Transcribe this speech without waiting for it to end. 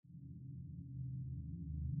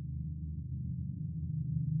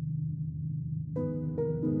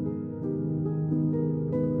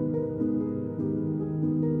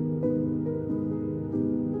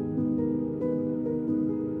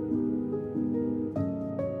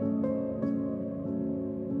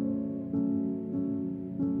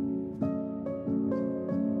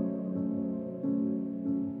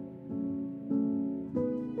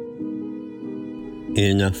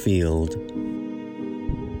In a field.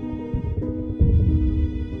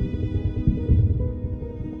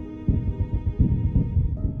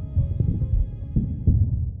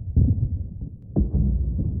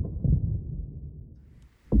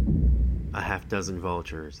 A half-dozen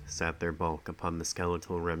vultures sat their bulk upon the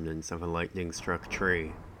skeletal remnants of a lightning-struck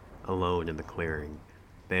tree, alone in the clearing,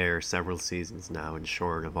 bare several seasons now and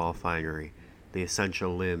shorn of all finery, the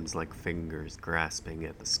essential limbs like fingers grasping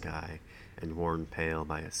at the sky, and worn pale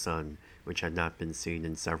by a sun which had not been seen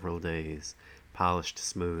in several days, polished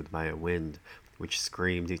smooth by a wind which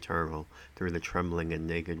screamed eternal through the trembling and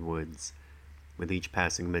naked woods. With each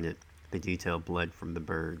passing minute, the detail bled from the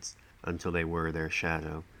birds, until they were their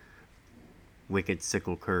shadow. Wicked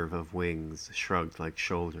sickle curve of wings shrugged like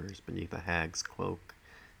shoulders beneath a hag's cloak,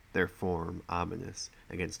 their form ominous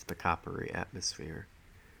against the coppery atmosphere.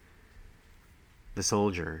 The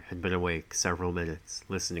soldier had been awake several minutes,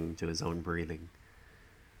 listening to his own breathing.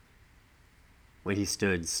 When he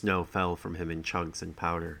stood, snow fell from him in chunks and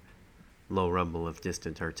powder, low rumble of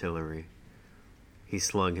distant artillery. He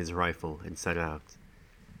slung his rifle and set out.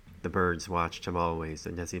 The birds watched him always,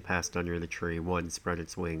 and as he passed under the tree, one spread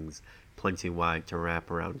its wings, plenty wide to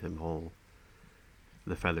wrap around him whole.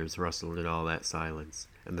 The feathers rustled in all that silence,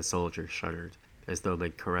 and the soldier shuddered, as though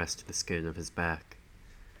they'd caressed the skin of his back.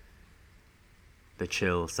 The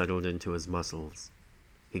chill settled into his muscles.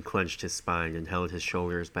 He clenched his spine and held his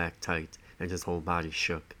shoulders back tight, and his whole body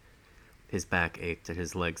shook. His back ached and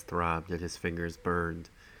his legs throbbed and his fingers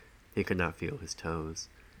burned. He could not feel his toes.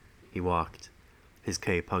 He walked. His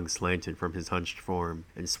cape hung slanted from his hunched form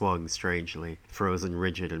and swung strangely, frozen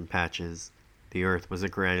rigid in patches. The earth was a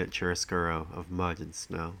granite chiaroscuro of mud and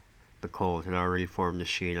snow. The cold had already formed a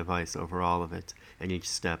sheen of ice over all of it, and each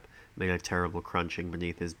step made a terrible crunching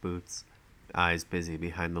beneath his boots. Eyes busy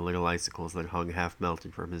behind the little icicles that hung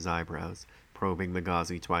half-melted from his eyebrows, probing the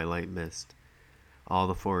gauzy twilight mist. All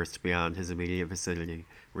the forest beyond his immediate vicinity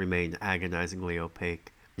remained agonizingly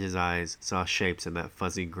opaque. His eyes saw shapes in that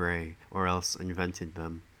fuzzy gray, or else invented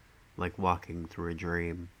them, like walking through a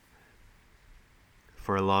dream.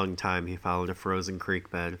 For a long time he followed a frozen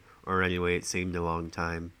creek bed, or anyway it seemed a long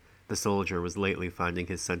time. The soldier was lately finding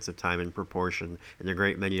his sense of time and proportion, and a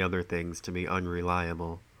great many other things, to be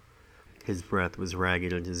unreliable. His breath was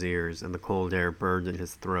ragged in his ears, and the cold air burned in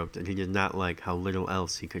his throat, and he did not like how little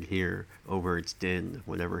else he could hear over its din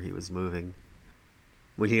whenever he was moving.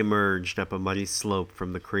 When he emerged up a muddy slope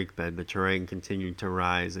from the creek bed, the terrain continued to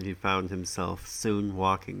rise, and he found himself soon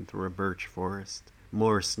walking through a birch forest.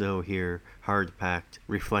 More snow here, hard-packed,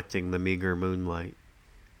 reflecting the meager moonlight.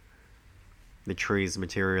 The trees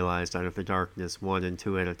materialized out of the darkness, one and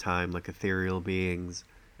two at a time, like ethereal beings.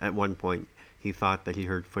 At one point, he thought that he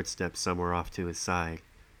heard footsteps somewhere off to his side.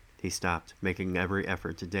 He stopped, making every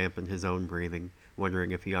effort to dampen his own breathing,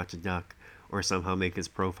 wondering if he ought to duck, or somehow make his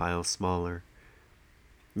profile smaller.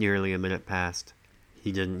 Nearly a minute passed.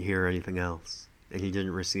 He didn't hear anything else, and he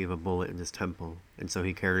didn't receive a bullet in his temple, and so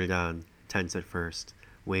he carried on, tense at first,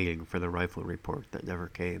 waiting for the rifle report that never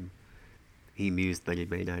came. He mused that he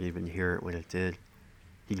may not even hear it when it did.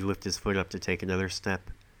 He'd lift his foot up to take another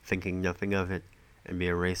step, thinking nothing of it, and be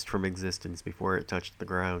erased from existence before it touched the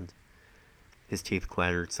ground. His teeth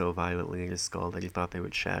clattered so violently in his skull that he thought they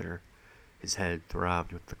would shatter. His head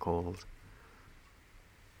throbbed with the cold.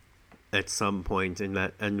 At some point in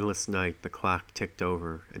that endless night, the clock ticked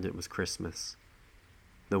over, and it was Christmas.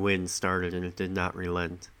 The wind started, and it did not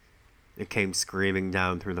relent. It came screaming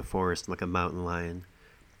down through the forest like a mountain lion.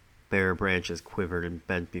 Bare branches quivered and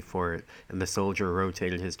bent before it, and the soldier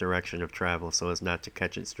rotated his direction of travel so as not to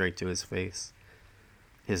catch it straight to his face.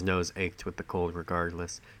 His nose ached with the cold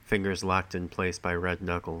regardless, fingers locked in place by red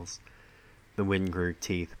knuckles. The wind grew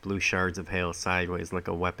teeth, blew shards of hail sideways like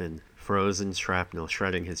a weapon, frozen shrapnel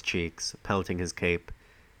shredding his cheeks, pelting his cape.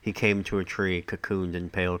 He came to a tree cocooned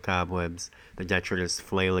in pale cobwebs, the detritus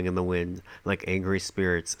flailing in the wind, like angry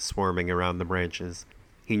spirits swarming around the branches.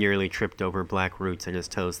 He nearly tripped over black roots, and his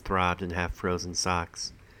toes throbbed in half-frozen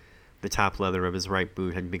socks. The top leather of his right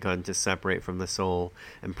boot had begun to separate from the sole,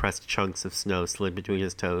 and pressed chunks of snow slid between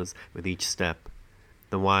his toes with each step.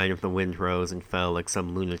 The whine of the wind rose and fell like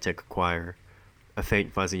some lunatic choir. A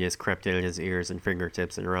faint fuzziness crept in at his ears and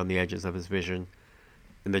fingertips and around the edges of his vision.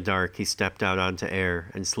 In the dark, he stepped out onto air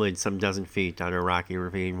and slid some dozen feet down a rocky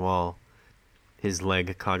ravine wall. His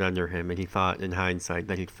leg caught under him, and he thought, in hindsight,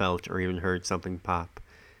 that he'd felt or even heard something pop.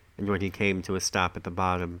 And when he came to a stop at the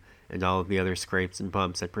bottom, and all of the other scrapes and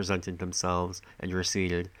bumps had presented themselves and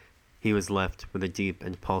receded, he was left with a deep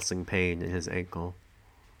and pulsing pain in his ankle.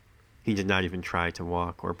 He did not even try to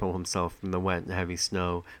walk or pull himself from the wet and heavy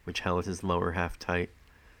snow which held his lower half tight.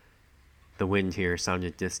 The wind here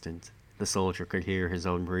sounded distant. The soldier could hear his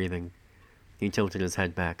own breathing. He tilted his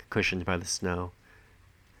head back, cushioned by the snow.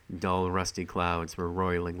 Dull, rusty clouds were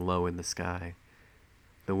roiling low in the sky.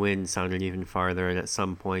 The wind sounded even farther, and at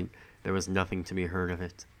some point there was nothing to be heard of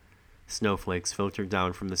it. Snowflakes filtered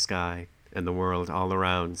down from the sky, and the world all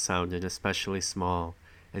around sounded especially small,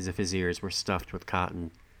 as if his ears were stuffed with cotton.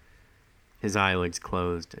 His eyelids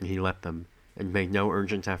closed, and he let them, and made no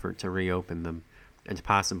urgent effort to reopen them, and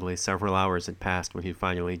possibly several hours had passed when he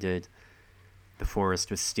finally did. The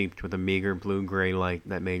forest was steeped with a meager blue-gray light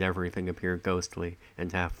that made everything appear ghostly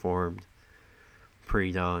and half-formed.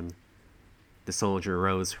 Pre-dawn. The soldier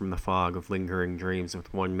rose from the fog of lingering dreams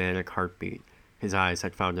with one manic heartbeat. His eyes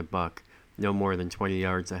had found a buck, no more than 20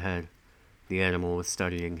 yards ahead. The animal was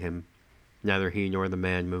studying him. Neither he nor the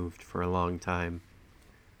man moved for a long time.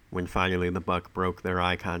 When finally the buck broke their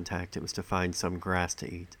eye contact, it was to find some grass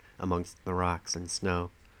to eat amongst the rocks and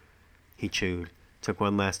snow. He chewed, took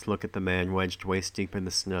one last look at the man wedged waist-deep in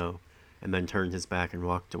the snow, and then turned his back and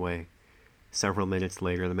walked away. Several minutes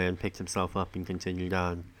later, the man picked himself up and continued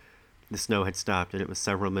on. The snow had stopped, and it was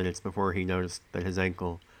several minutes before he noticed that his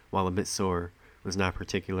ankle, while a bit sore, was not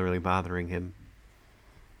particularly bothering him.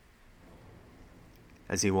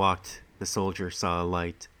 As he walked, the soldier saw a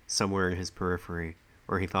light somewhere in his periphery,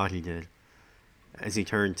 or he thought he did. As he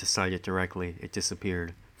turned to sight it directly, it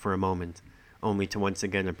disappeared, for a moment, only to once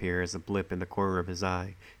again appear as a blip in the corner of his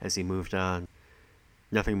eye as he moved on.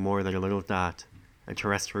 Nothing more than a little dot, a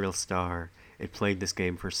terrestrial star. It played this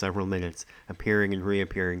game for several minutes, appearing and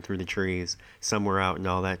reappearing through the trees, somewhere out in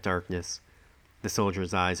all that darkness. The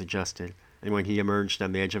soldier's eyes adjusted, and when he emerged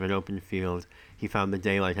on the edge of an open field, he found the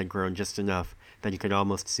daylight had grown just enough that he could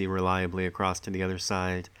almost see reliably across to the other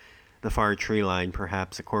side, the far tree line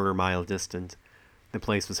perhaps a quarter-mile distant. The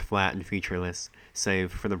place was flat and featureless,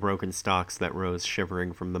 save for the broken stalks that rose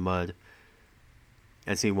shivering from the mud.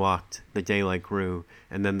 As he walked, the daylight grew,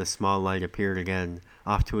 and then the small light appeared again,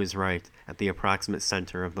 off to his right, at the approximate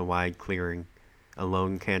center of the wide clearing, a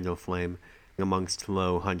lone candle flame amongst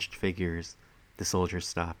low, hunched figures. The soldier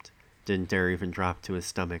stopped, didn't dare even drop to his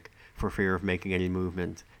stomach, for fear of making any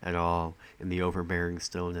movement at all in the overbearing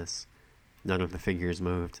stillness. None of the figures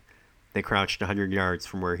moved. They crouched 100 yards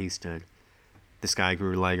from where he stood. The sky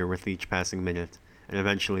grew lighter with each passing minute, and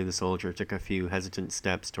eventually the soldier took a few hesitant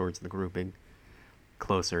steps towards the grouping.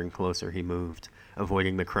 Closer and closer he moved,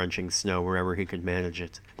 avoiding the crunching snow wherever he could manage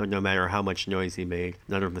it, but no matter how much noise he made,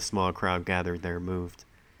 none of the small crowd gathered there moved.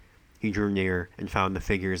 He drew near and found the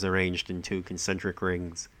figures arranged in 2 concentric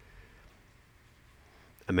rings.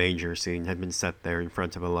 A manger scene had been set there in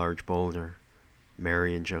front of a large boulder.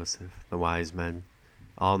 Mary and Joseph, the wise men,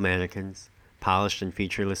 all mannequins, polished and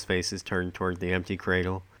featureless faces turned toward the empty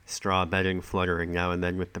cradle, straw bedding fluttering now and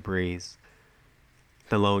then with the breeze.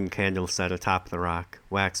 The lone candle set atop the rock,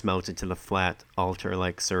 wax melted to the flat,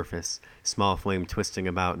 altar-like surface, small flame twisting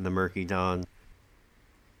about in the murky dawn.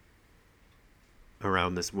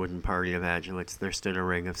 Around this wooden party of adulates there stood a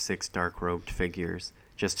ring of 6 dark-robed figures,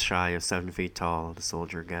 just shy of 7 feet tall, the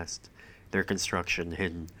soldier guessed, their construction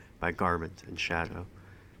hidden by garment and shadow.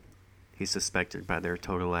 He suspected by their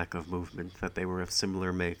total lack of movement that they were of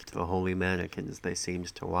similar make to the holy mannequins they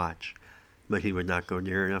seemed to watch, but he would not go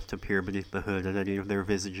near enough to peer beneath the hood at any of their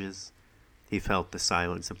visages. He felt the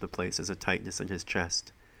silence of the place as a tightness in his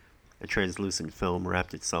chest. A translucent film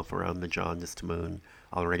wrapped itself around the jaundiced moon,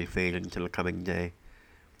 already faded into the coming day.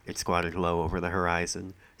 It squatted low over the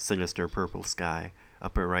horizon, sinister purple sky,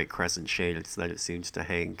 upper right crescent shaded so that it seemed to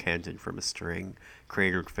hang canted from a string,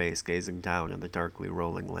 cratered face gazing down on the darkly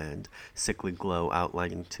rolling land, sickly glow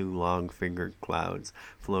outlining 2 long-fingered clouds,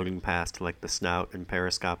 floating past like the snout and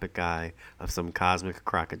periscopic eye of some cosmic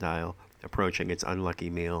crocodile, approaching its unlucky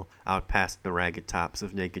meal, out past the ragged tops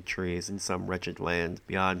of naked trees in some wretched land,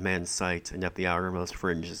 beyond man's sight and at the outermost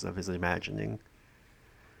fringes of his imagining.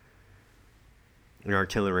 An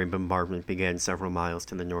artillery bombardment began several miles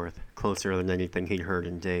to the north, closer than anything he'd heard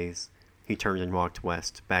in days. He turned and walked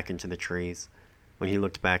west, back into the trees. When he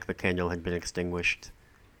looked back, the candle had been extinguished.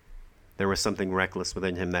 There was something reckless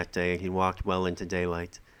within him that day, and he walked well into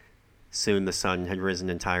daylight. Soon the sun had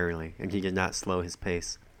risen entirely, and he did not slow his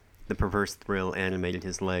pace. The perverse thrill animated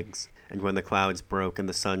his legs, and when the clouds broke and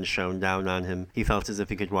the sun shone down on him, he felt as if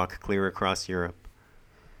he could walk clear across Europe.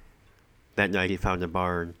 That night he found a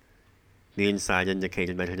barn. The inside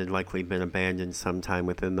indicated that it had likely been abandoned sometime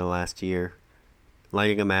within the last year.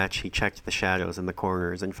 Lighting a match, he checked the shadows in the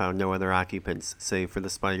corners and found no other occupants, save for the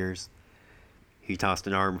spiders. He tossed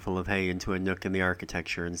an armful of hay into a nook in the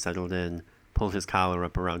architecture and settled in, pulled his collar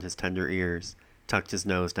up around his tender ears, tucked his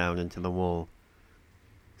nose down into the wool.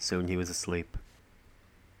 Soon he was asleep.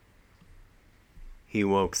 He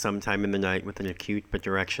woke sometime in the night with an acute but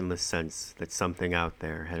directionless sense that something out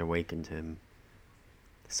there had awakened him.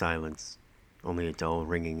 Silence, only a dull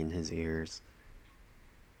ringing in his ears.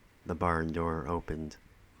 The barn door opened.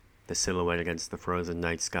 The silhouette against the frozen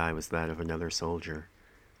night sky was that of another soldier.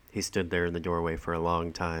 He stood there in the doorway for a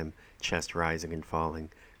long time, chest rising and falling,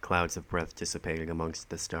 clouds of breath dissipating amongst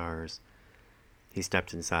the stars. He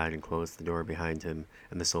stepped inside and closed the door behind him,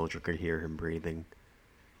 and the soldier could hear him breathing.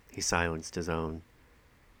 He silenced his own.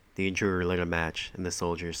 The intruder lit a match, and the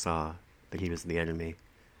soldier saw that he was the enemy.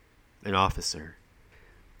 An officer.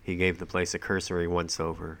 He gave the place a cursory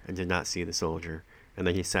once-over, and did not see the soldier, and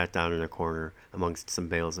then he sat down in a corner amongst some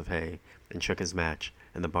bales of hay, and shook his match,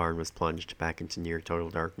 and the barn was plunged back into near total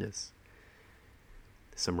darkness.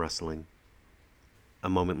 Some rustling. A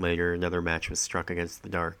moment later, another match was struck against the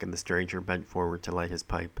dark, and the stranger bent forward to light his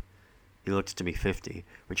pipe. He looked to be 50,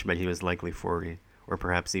 which meant he was likely 40, or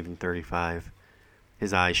perhaps even 35.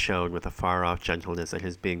 His eyes shone with a far-off gentleness at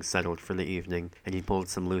his being settled for the evening, and he pulled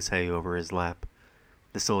some loose hay over his lap.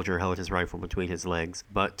 The soldier held his rifle between his legs,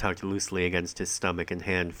 butt tucked loosely against his stomach and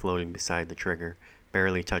hand floating beside the trigger.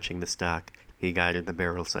 Barely touching the stock, he guided the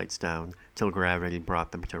barrel sights down, till gravity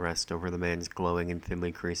brought them to rest over the man's glowing and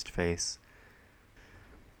thinly creased face.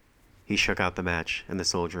 He shook out the match, and the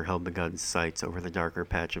soldier held the gun's sights over the darker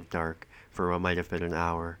patch of dark for what might have been an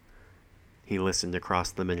hour. He listened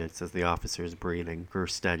across the minutes as the officer's breathing grew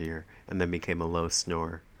steadier and then became a low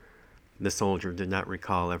snore. The soldier did not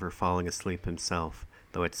recall ever falling asleep himself,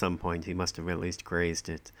 though at some point he must have at least grazed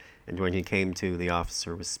it, and when he came to, the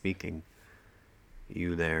officer was speaking.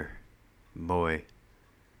 "You there, boy."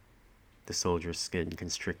 The soldier's skin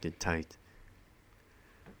constricted tight.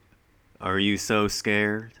 "Are you so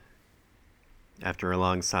scared?" After a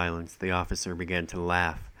long silence, the officer began to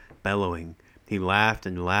laugh, bellowing. He laughed,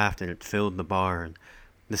 and it filled the barn.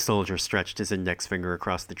 The soldier stretched his index finger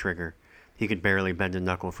across the trigger. He could barely bend a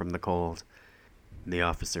knuckle from the cold. The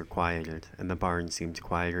officer quieted, and the barn seemed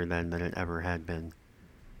quieter then than it ever had been.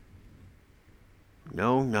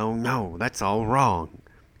 No, that's all wrong.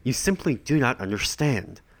 You simply do not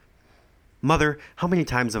understand. Mother, how many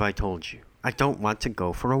times have I told you? I don't want to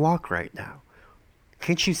go for a walk right now.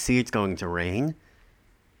 Can't you see it's going to rain?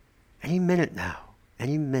 Any minute now.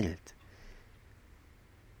 Any minute.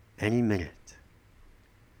 Any minute.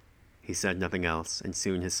 He said nothing else, and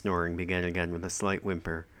soon his snoring began again with a slight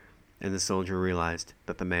whimper, and the soldier realized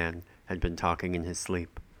that the man had been talking in his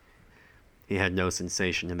sleep. He had no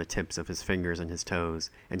sensation in the tips of his fingers and his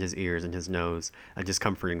toes, and his ears and his nose, a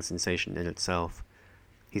discomforting sensation in itself.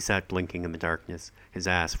 He sat blinking in the darkness, his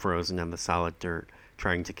ass frozen on the solid dirt,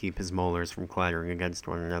 trying to keep his molars from clattering against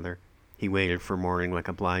one another. He waited for morning like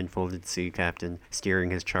a blindfolded sea captain,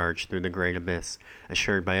 steering his charge through the great abyss,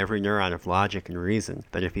 assured by every neuron of logic and reason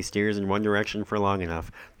that if he steers in one direction for long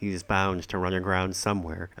enough, he is bound to run aground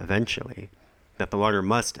somewhere, eventually, that the water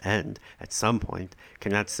must end at some point,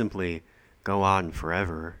 cannot simply go on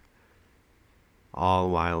forever.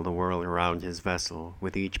 All while the world around his vessel,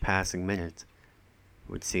 with each passing minute,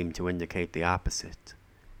 would seem to indicate the opposite.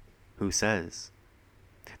 Who says?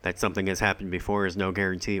 That something has happened before is no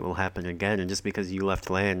guarantee it will happen again, and just because you left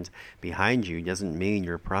land behind you doesn't mean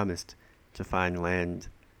you're promised to find land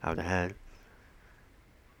out ahead.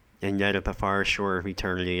 And yet at the far shore of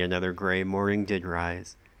eternity another gray morning did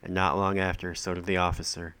rise, and not long after so did the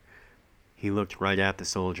officer. He looked right at the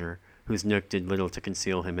soldier, whose nook did little to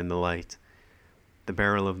conceal him in the light. The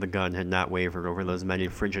barrel of the gun had not wavered over those many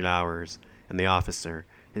frigid hours, and the officer,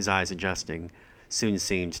 his eyes adjusting, soon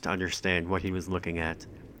seemed to understand what he was looking at,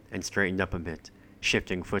 and straightened up a bit,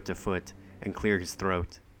 shifting foot to foot, and cleared his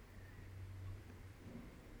throat.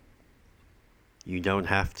 "You don't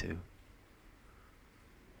have to."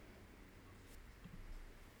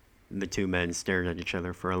 The two men stared at each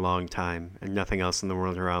other for a long time, and nothing else in the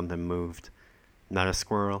world around them moved. Not a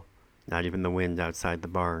squirrel, not even the wind outside the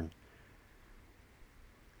barn.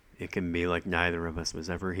 "It can be like neither of us was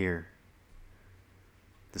ever here."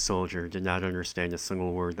 The soldier did not understand a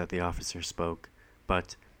single word that the officer spoke,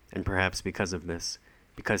 but, and perhaps because of this,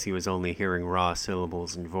 because he was only hearing raw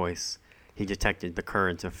syllables and voice, he detected the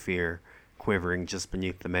current of fear quivering just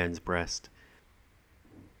beneath the man's breast.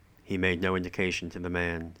 He made no indication to the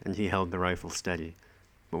man, and he held the rifle steady,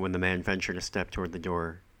 but when the man ventured a step toward the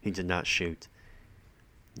door, he did not shoot.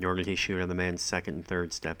 Nor did he shoot on the man's second and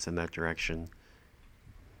third steps in that direction.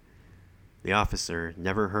 The officer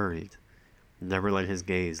never hurried, never let his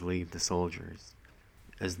gaze leave the soldiers,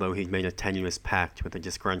 as though he'd made a tenuous pact with a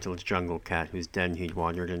disgruntled jungle cat whose den he'd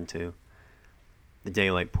wandered into. The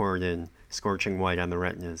daylight poured in, scorching white on the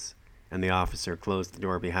retinas, and the officer closed the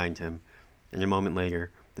door behind him, and a moment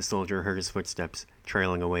later, the the soldier heard his footsteps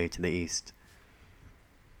trailing away to the east.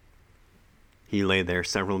 He lay there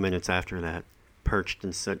several minutes after that, perched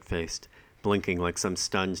and soot-faced, blinking like some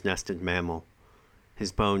stunned nested mammal.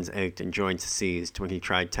 His bones ached and joints seized when he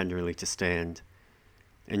tried tenderly to stand.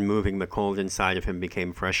 In moving, the cold inside of him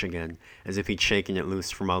became fresh again, as if he'd shaken it loose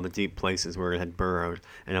from all the deep places where it had burrowed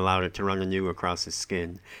and allowed it to run anew across his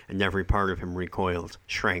skin, and every part of him recoiled,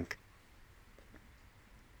 shrank.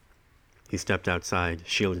 He stepped outside,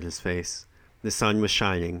 shielded his face. The sun was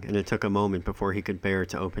shining, and it took a moment before he could bear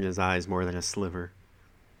to open his eyes more than a sliver.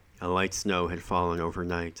 A light snow had fallen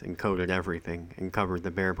overnight and coated everything and covered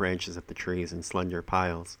the bare branches of the trees in slender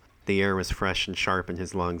piles. The air was fresh and sharp in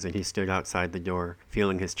his lungs, and he stood outside the door,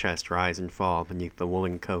 feeling his chest rise and fall beneath the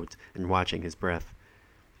woolen coat and watching his breath.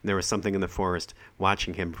 There was something in the forest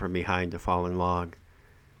watching him from behind a fallen log.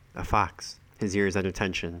 A fox, his ears at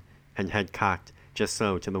attention, and head cocked just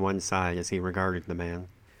so to the one side as he regarded the man.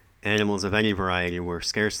 Animals of any variety were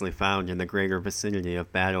scarcely found in the greater vicinity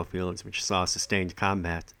of battlefields which saw sustained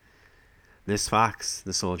combat. This fox,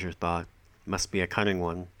 the soldier thought, must be a cunning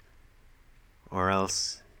one, or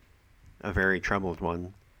else a very troubled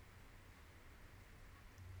one.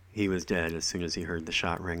 He was dead as soon as he heard the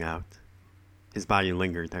shot ring out. His body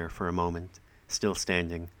lingered there for a moment, still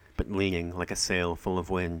standing, but leaning like a sail full of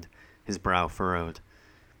wind, his brow furrowed.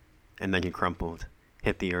 And then he crumpled,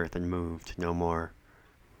 hit the earth and moved no more.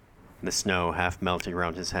 The snow, half melting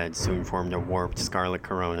round his head, soon formed a warped scarlet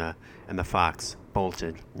corona, and the fox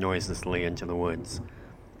bolted noiselessly into the woods.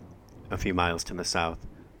 A few miles to the south,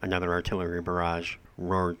 another artillery barrage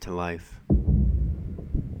roared to life.